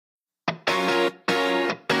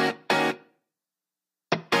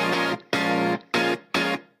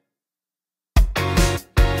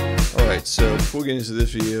Alright, so before we get into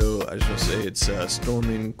this video, I just want to say it's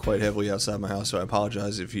storming quite heavily outside my house, so I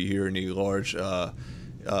apologize if you hear any large,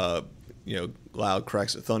 loud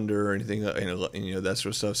cracks of thunder or anything, that sort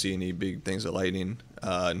of stuff. See any big things of lightning.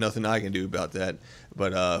 Nothing I can do about that,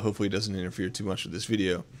 but hopefully it doesn't interfere too much with this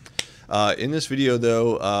video. In this video,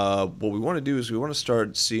 though, what we want to do is we want to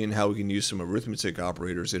start seeing how we can use some arithmetic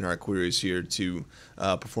operators in our queries here to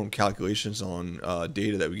perform calculations on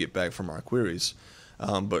data that we get back from our queries.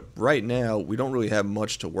 But right now, we don't really have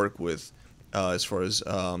much to work with as far as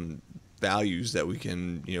values that we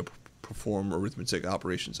can, perform arithmetic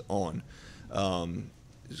operations on.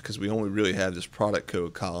 Because we only really have this product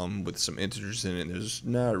code column with some integers in it. There's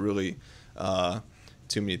not really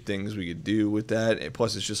too many things we could do with that. And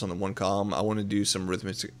plus, it's just on the one column. I want to do some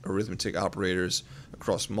arithmetic operators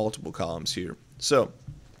across multiple columns here. So,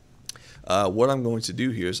 what I'm going to do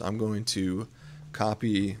here is I'm going to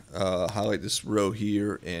copy, highlight this row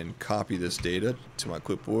here and copy this data to my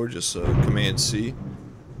clipboard, just Command C.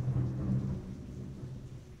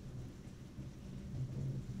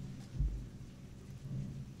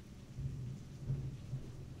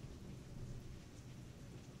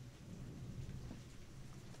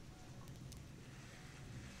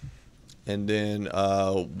 And then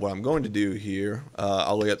what I'm going to do here,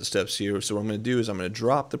 I'll lay out the steps here. So what I'm going to do is I'm going to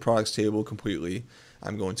drop the products table completely.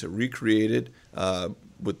 I'm going to recreate it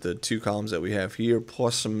with the two columns that we have here,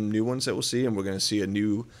 plus some new ones that we'll see, and we're going to see a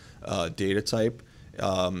new data type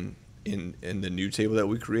in the new table that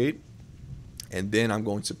we create. And then I'm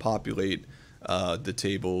going to populate the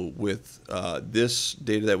table with this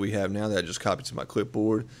data that we have now that I just copied to my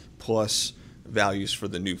clipboard, plus values for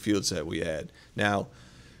the new fields that we add. Now,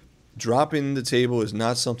 dropping the table is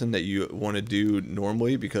not something that you want to do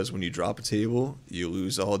normally, because when you drop a table, you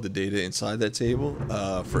lose all the data inside that table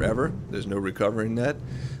forever. There's no recovering that.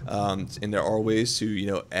 And there are ways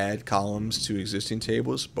to add columns to existing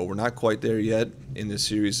tables, but we're not quite there yet in this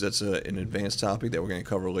series. That's an advanced topic that we're going to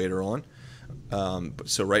cover later on.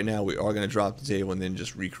 So right now we are going to drop the table and then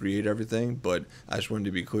just recreate everything, but I just wanted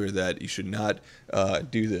to be clear that you should not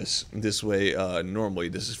do this way normally.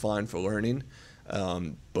 This is fine for learning.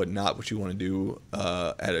 But not what you want to do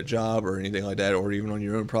at a job or anything like that, or even on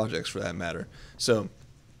your own projects for that matter. So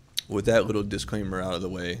with that little disclaimer out of the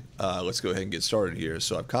way, let's go ahead and get started here.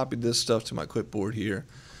 So I've copied this stuff to my clipboard here.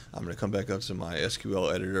 I'm going to come back up to my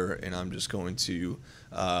SQL editor, and I'm just going to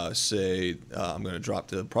say I'm going to drop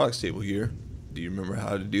the products table here. Do you remember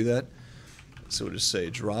how to do that? So we'll just say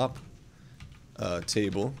drop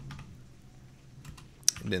table,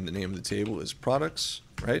 and then the name of the table is products,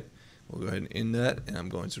 right? We'll go ahead and end that, and I'm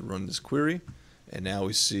going to run this query. And now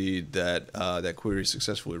we see that that query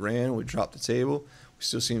successfully ran. We dropped the table. We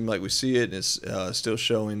still seem like we see it. It's still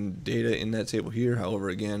showing data in that table here. However,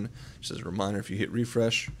 again, just as a reminder, if you hit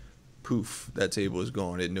refresh, poof, that table is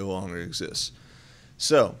gone. It no longer exists.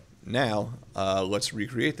 So now let's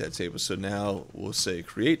recreate that table. So now we'll say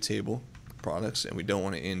create table products, and we don't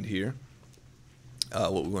want to end here.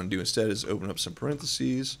 What we want to do instead is open up some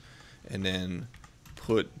parentheses, and then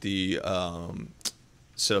put the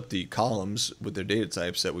set up the columns with their data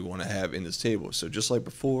types that we want to have in this table. So just like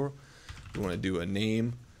before, we want to do a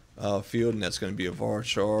name field, and that's going to be a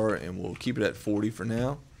varchar, and we'll keep it at 40 for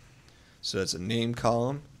now. So that's a name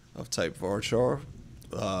column of type varchar,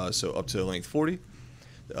 so up to the length 40.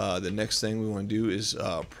 The next thing we want to do is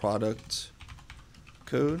product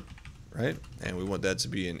code, right? And we want that to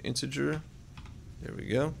be an integer. There we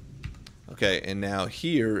go. Okay, and now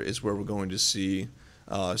here is where we're going to see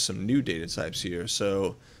some new data types here.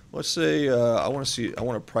 So let's say I want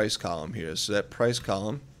a price column here. So that price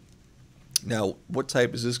column, now what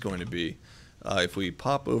type is this going to be? If we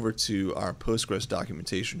pop over to our Postgres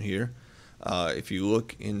documentation here, if you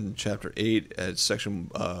look in chapter 8 at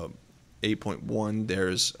section 8.1,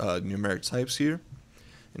 there's numeric types here,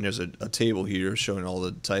 and there's a table here showing all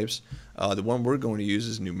the types. The one we're going to use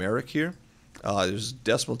is numeric here. There's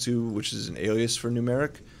decimal 2, which is an alias for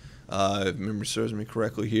numeric, if memory serves me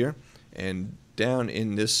correctly here. And down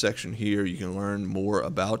in this section here, you can learn more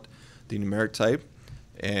about the numeric type.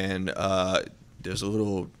 And there's a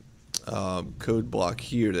little code block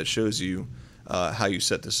here that shows you how you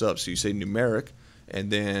set this up. So you say numeric, and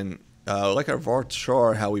then like our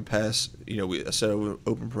varchar, how we pass, we set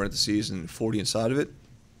open parentheses and 40 inside of it.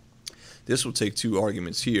 This will take two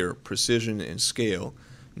arguments here, precision and scale.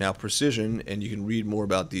 Now precision, and you can read more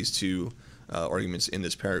about these two arguments in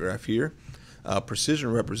this paragraph here.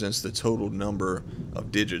 Precision represents the total number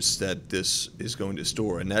of digits that this is going to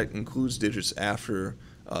store, and that includes digits after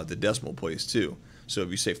the decimal place too. So if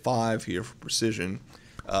you say 5 here for precision,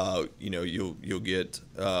 you'll get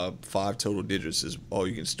 5 total digits is all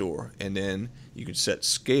you can store, and then you can set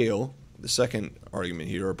scale. The second argument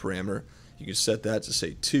here, or parameter, you can set that to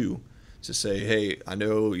say 2, to say, hey, I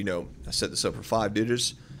know I set this up for 5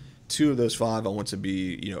 digits. 2 of those 5 I want to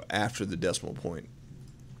be after the decimal point,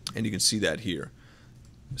 and you can see that here.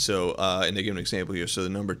 So and they give an example here. So the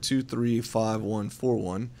number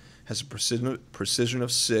 235141 has a precision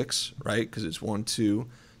of 6, right? Because it's 1, 2,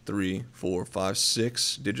 3, 4, 5,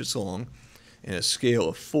 6 digits long, and a scale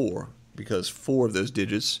of 4, because 4 of those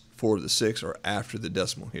digits, 4 of the 6, are after the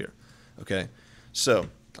decimal here. Okay, so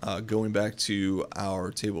going back to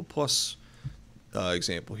our table plus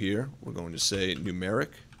example here, we're going to say numeric,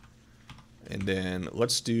 and then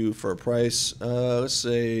let's do for a price. Let's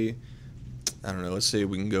say, I don't know. Let's say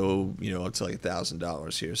we can go up to like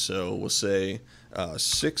 $1,000 here. So we'll say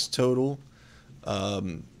 6 total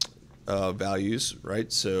values,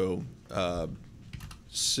 right? So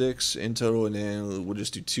 6 in total, and then we'll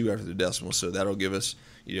just do 2 after the decimal. So that'll give us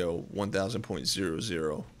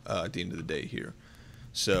 1,000.00 at the end of the day here.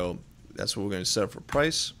 So that's what we're going to set up for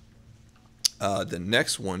price. The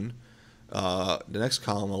next one, the next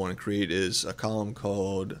column I want to create is a column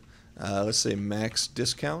called let's say max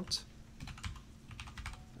discount.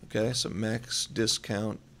 Okay, so max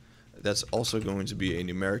discount, that's also going to be a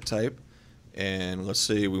numeric type, and let's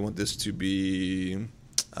say we want this to be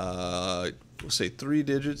we'll say 3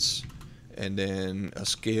 digits, and then a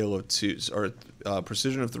scale of 2, or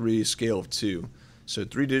precision of 3, scale of 2. So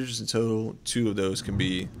 3 digits in total, 2 of those can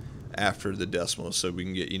be after the decimal, so we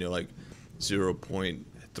can get like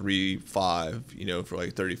 0.35 for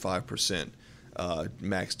like 35%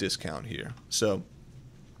 max discount here. So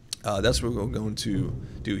that's what we're going to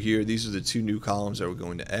do here. These are the 2 new columns that we're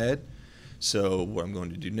going to add. So what I'm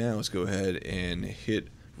going to do now is go ahead and hit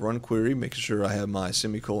run query, making sure I have my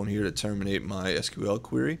semicolon here to terminate my SQL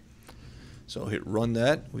query. So I'll hit run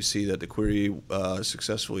that. We see that the query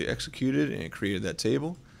successfully executed and it created that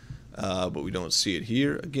table, but we don't see it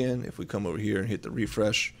here. Again, if we come over here and hit the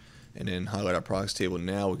refresh and then highlight our products table,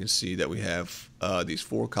 now we can see that we have these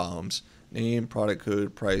 4 columns: name, product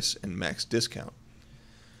code, price, and max discount.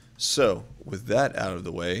 So with that out of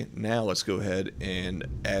the way, now let's go ahead and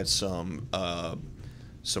add some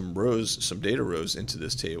rows, some data rows into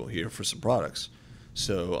this table here for some products.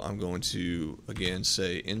 So I'm going to again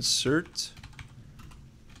say insert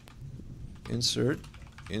into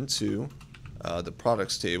the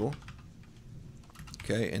products table.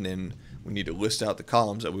 Okay, and then we need to list out the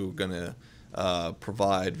columns that we were going to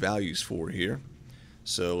provide values for here.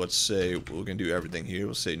 So let's say we're going to do everything here.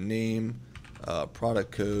 We'll say name,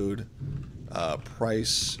 product code,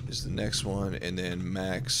 price is the next one, and then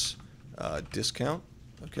max discount.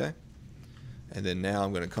 Okay, and then now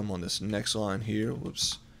I'm going to come on this next line here,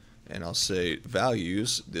 whoops, and I'll say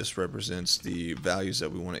values. This represents the values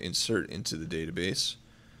that we want to insert into the database,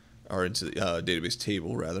 or into the database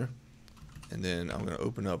table rather. And then I'm going to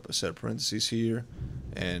open up a set of parentheses here,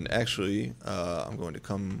 and actually I'm going to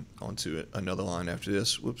come onto another line after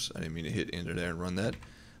this. Whoops, I didn't mean to hit enter there and run that.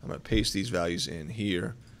 I'm going to paste these values in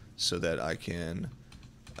here so that I can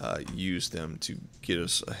use them to get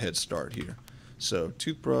us a head start here. So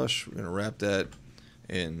toothbrush, we're going to wrap that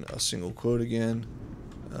in a single quote again.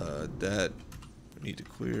 That we need to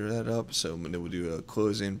clear that up, so then we'll do a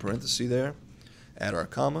closing parenthesis there, add our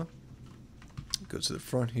comma, go to the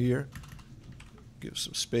front here, give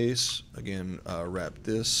some space, again wrap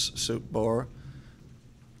this soap bar,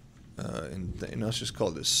 and let's just call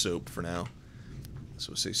this soap for now. So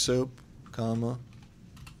we'll say soap, comma,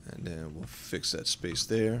 and then we'll fix that space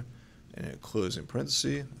there, and then close in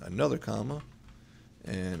parenthesis, another comma,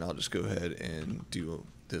 and I'll just go ahead and do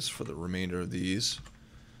this for the remainder of these.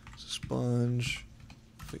 Sponge,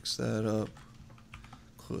 fix that up,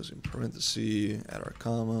 close in parenthesis, add our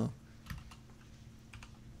comma,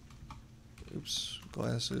 oops,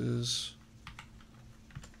 glasses,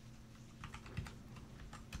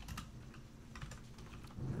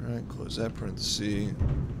 alright, close that parenthesis,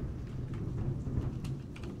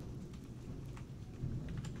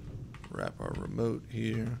 wrap our remote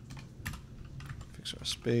here, fix our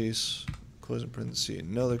space, close in parenthesis,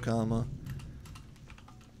 another comma,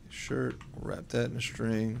 shirt, we'll wrap that in a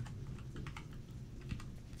string,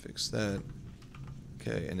 fix that.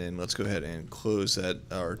 Okay, and then let's go ahead and close that,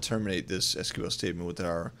 or terminate this SQL statement with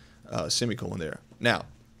our semicolon there. Now,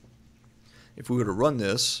 if we were to run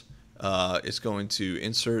this, it's going to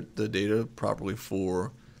insert the data properly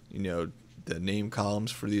for the name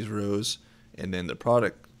columns for these rows, and then the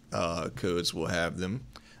product codes will have them.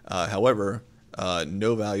 However,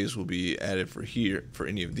 no values will be added for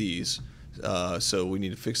any of these. So we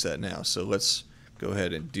need to fix that now. So let's go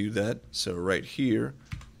ahead and do that. So right here,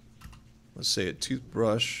 let's say a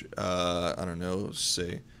toothbrush, I don't know, let's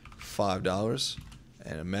say $5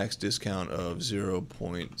 and a max discount of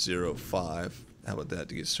 0.05. How about that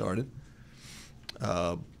to get started?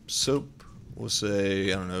 Soap, we'll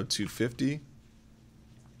say, I don't know, $2.50.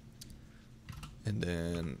 And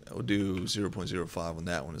then we'll do 0.05 on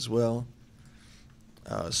that one as well.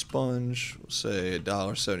 Sponge, we'll say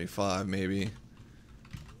 $1.75 maybe.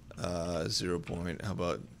 How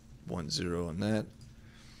about 10 on that?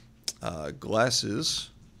 Glasses,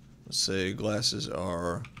 let's say glasses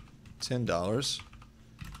are $10.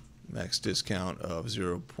 Max discount of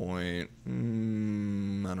 15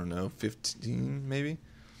 maybe.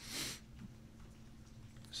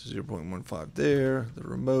 So 0.15 there. The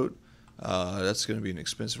remote, that's going to be an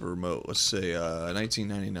expensive remote. Let's say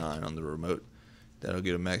 $19.99 on the remote. That'll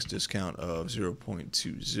get a max discount of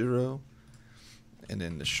 0.20. And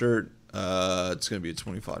then the shirt, it's going to be a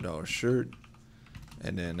 $25 shirt.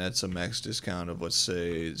 And then that's a max discount of, let's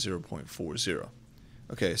say, 0.40.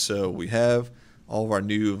 Okay, so we have all of our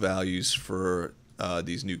new values for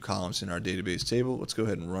these new columns in our database table. Let's go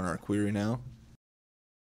ahead and run our query now.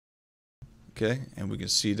 Okay, and we can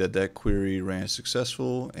see that that query ran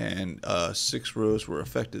successful and 6 rows were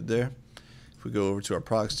affected there. If we go over to our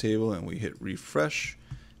products table and we hit refresh,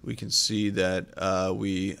 we can see that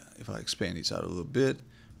if I expand these out a little bit,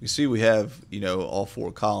 we see we have, all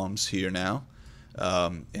 4 columns here now,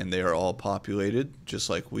 and they are all populated just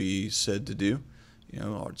like we said to do.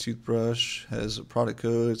 Our toothbrush has a product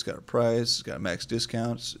code, it's got a price, it's got a max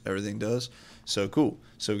discounts, everything does. So cool.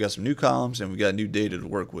 So we've got some new columns and we got new data to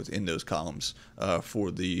work with in those columns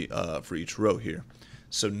for each row here.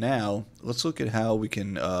 So now let's look at how we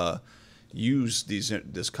can use these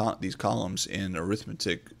columns in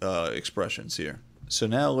arithmetic expressions here. So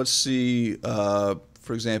now let's see,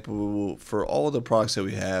 for example, for all the products that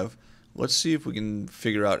we have, let's see if we can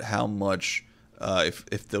figure out how much,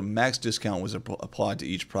 if the max discount was applied to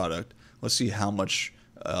each product, let's see how much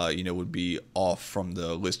would be off from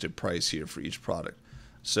the listed price here for each product.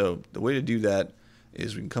 So the way to do that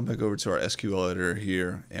is we can come back over to our SQL editor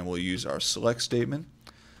here and we'll use our select statement.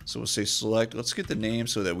 So we'll say select, let's get the name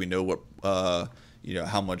so that we know what,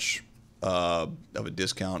 how much of a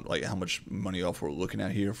discount, like how much money off we're looking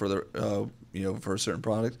at here for the, for a certain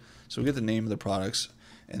product. So we get the name of the products,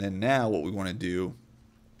 and then now what we want to do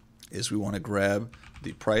is we want to grab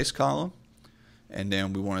the price column, and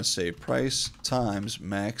then we want to say price times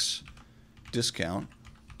max discount.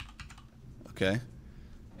 Okay,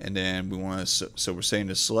 and then we want to, so we're saying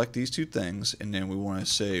to select these two things, and then we want to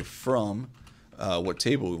say from what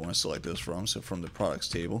table we want to select those from. So from the products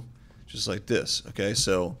table, just like this. Okay,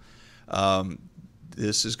 so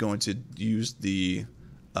this is going to use the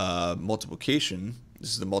multiplication. This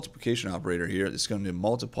is the multiplication operator here. It's going to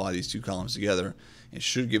multiply these two columns together. It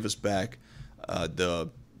should give us back the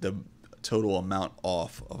total amount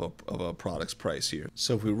off of a product's price here.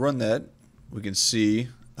 So if we run that, we can see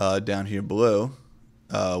down here below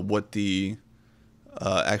what the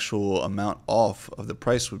actual amount off of the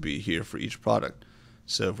price would be here for each product.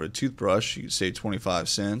 So for a toothbrush, you could say 25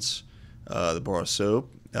 cents. The bar of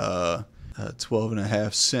soap,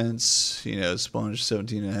 12.5 cents. Sponge,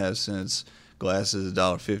 17.5 cents. Glasses,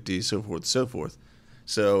 $1.50, so forth, so forth.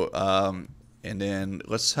 So, and then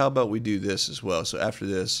how about we do this as well? So after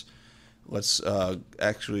this, let's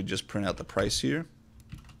actually just print out the price here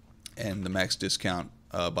and the max discount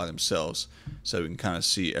by themselves, so we can kind of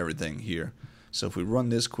see everything here. So if we run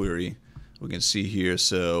this query, we can see here.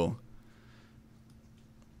 So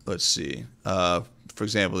let's see. For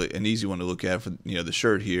example, an easy one to look at for the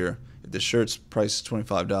shirt here. If the shirt's price is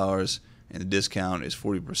 $25 and the discount is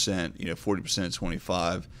 40%, 40% of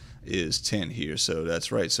 25 is 10 here. So that's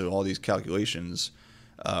right. So all these calculations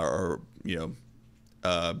are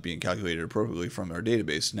being calculated appropriately from our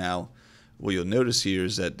database. Now, what you'll notice here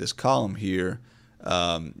is that this column here,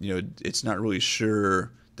 it's not really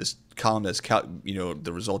sure. This column that's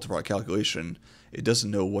the result of our calculation, it doesn't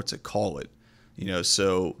know what to call it.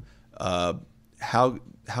 So how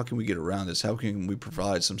can we get around this? How can we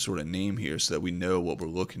provide some sort of name here so that we know what we're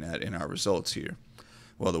looking at in our results here?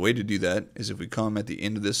 Well, the way to do that is if we come at the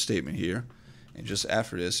end of this statement here, and just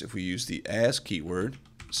after this, if we use the as keyword,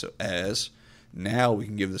 so as, now we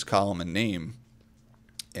can give this column a name,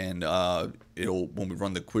 and when we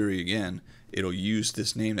run the query again, it'll use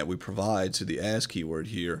this name that we provide to the as keyword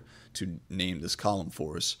here to name this column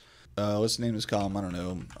for us. Let's name this column, I don't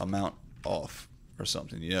know, amount off or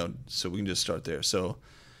something, so we can just start there. So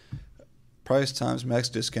price times max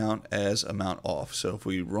discount as amount off. So if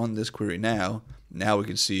we run this query now we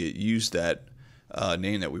can see it use that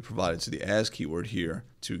name that we provided to the as keyword here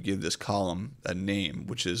to give this column a name,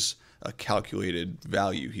 which is a calculated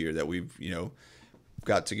value here that we've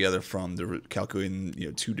got together from the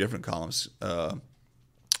calculating two different columns, the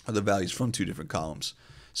values from two different columns.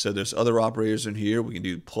 So there's other operators in here. We can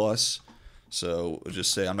do plus. So we'll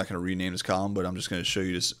just say I'm not going to rename this column, but I'm just going to show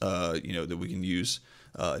you this, that we can use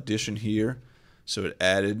addition here. So it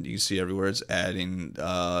added, you can see everywhere it's adding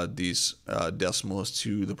these decimals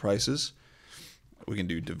to the prices. We can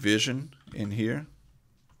do division in here.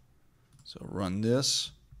 So run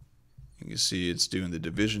this. You can see it's doing the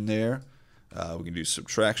division there. We can do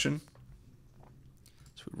subtraction.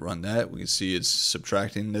 So we run that. We can see it's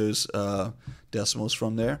subtracting those decimals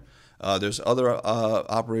from there. There's other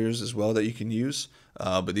operators as well that you can use,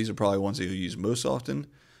 but these are probably ones that you'll use most often.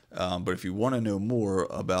 But if you want to know more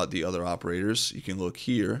about the other operators, you can look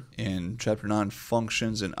here in Chapter 9,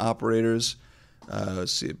 Functions and Operators.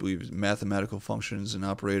 Let's see, I believe it's Mathematical Functions and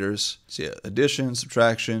Operators. So yeah, addition,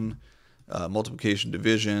 subtraction, multiplication,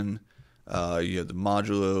 division. You have the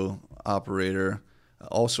modulo operator,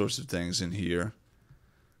 all sorts of things in here.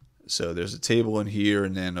 So there's a table in here,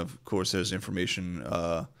 and then of course there's information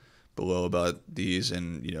below about these,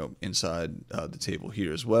 and inside the table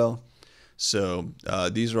here as well. So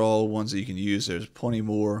these are all ones that you can use. There's plenty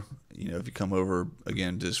more. If you come over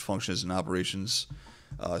again to this functions and operations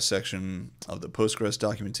section of the Postgres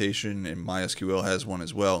documentation, and MySQL has one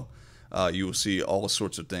as well, you will see all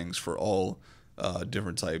sorts of things for all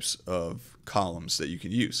different types of columns that you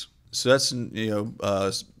can use. So that's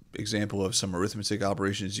example of some arithmetic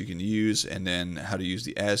operations you can use, and then how to use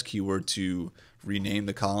the as keyword to rename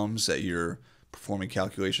the columns that you're performing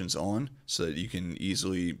calculations on, so that you can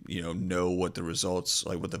easily know what the results,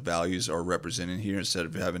 like what the values are representing here, instead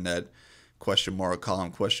of having that question mark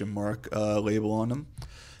column question mark label on them.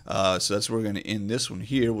 So that's where we're going to end this one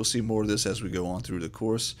here. We'll see more of this as we go on through the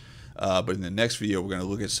course, but in the next video we're going to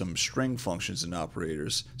look at some string functions and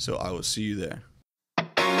operators. So I will see you there.